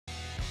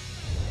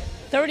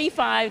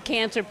35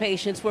 cancer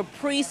patients were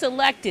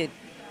pre-selected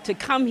to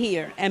come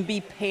here and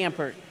be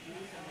pampered.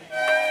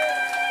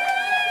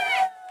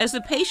 As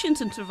the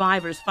patients and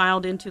survivors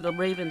filed into the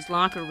Ravens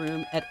locker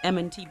room at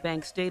M&T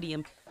Bank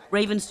Stadium,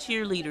 Ravens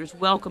cheerleaders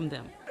welcomed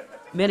them.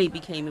 Many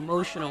became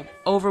emotional,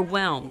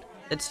 overwhelmed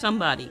that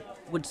somebody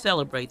would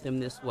celebrate them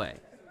this way.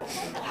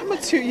 I'm a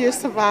 2-year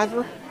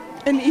survivor,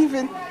 and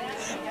even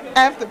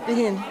after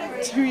being a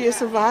 2-year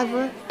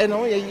survivor and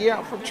only a year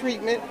out from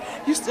treatment,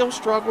 you still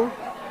struggle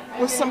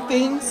with some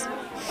things.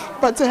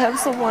 But to have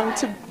someone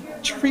to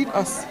treat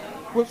us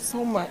with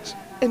so much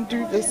and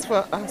do this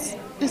for us,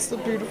 it's a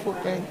beautiful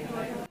thing.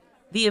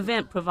 The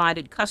event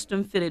provided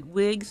custom-fitted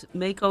wigs,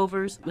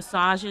 makeovers,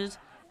 massages,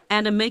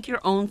 and a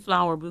make-your-own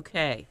flower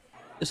bouquet.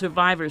 The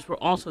survivors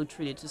were also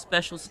treated to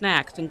special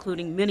snacks,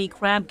 including mini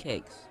crab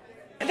cakes.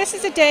 This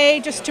is a day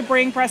just to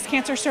bring breast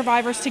cancer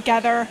survivors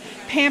together,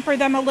 pamper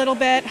them a little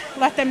bit,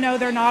 let them know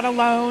they're not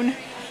alone,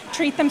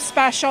 treat them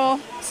special.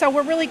 So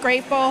we're really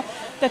grateful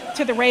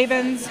to the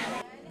Ravens.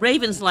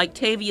 Ravens like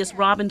Tavius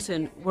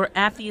Robinson were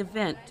at the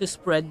event to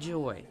spread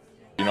joy.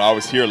 I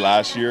was here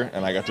last year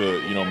and I got to,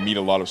 meet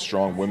a lot of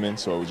strong women.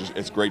 So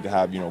it's great to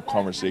have,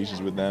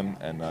 conversations with them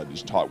and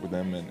just talk with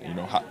them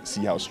and,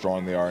 see how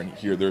strong they are and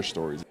hear their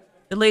stories.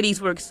 The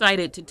ladies were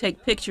excited to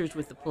take pictures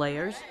with the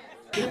players.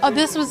 Oh,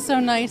 this was so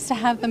nice to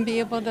have them be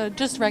able to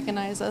just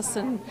recognize us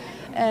and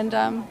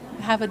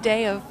have a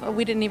day of,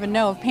 we didn't even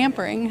know, of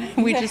pampering.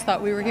 We just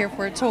thought we were here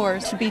for a tour.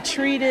 To be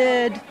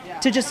treated,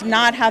 to just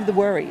not have the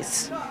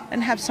worries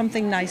and have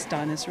something nice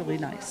done is really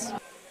nice.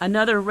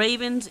 Another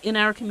Ravens in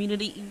Our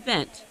Community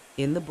event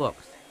in the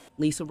books.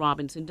 Lisa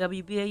Robinson,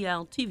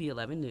 WBAL-TV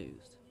 11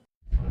 News.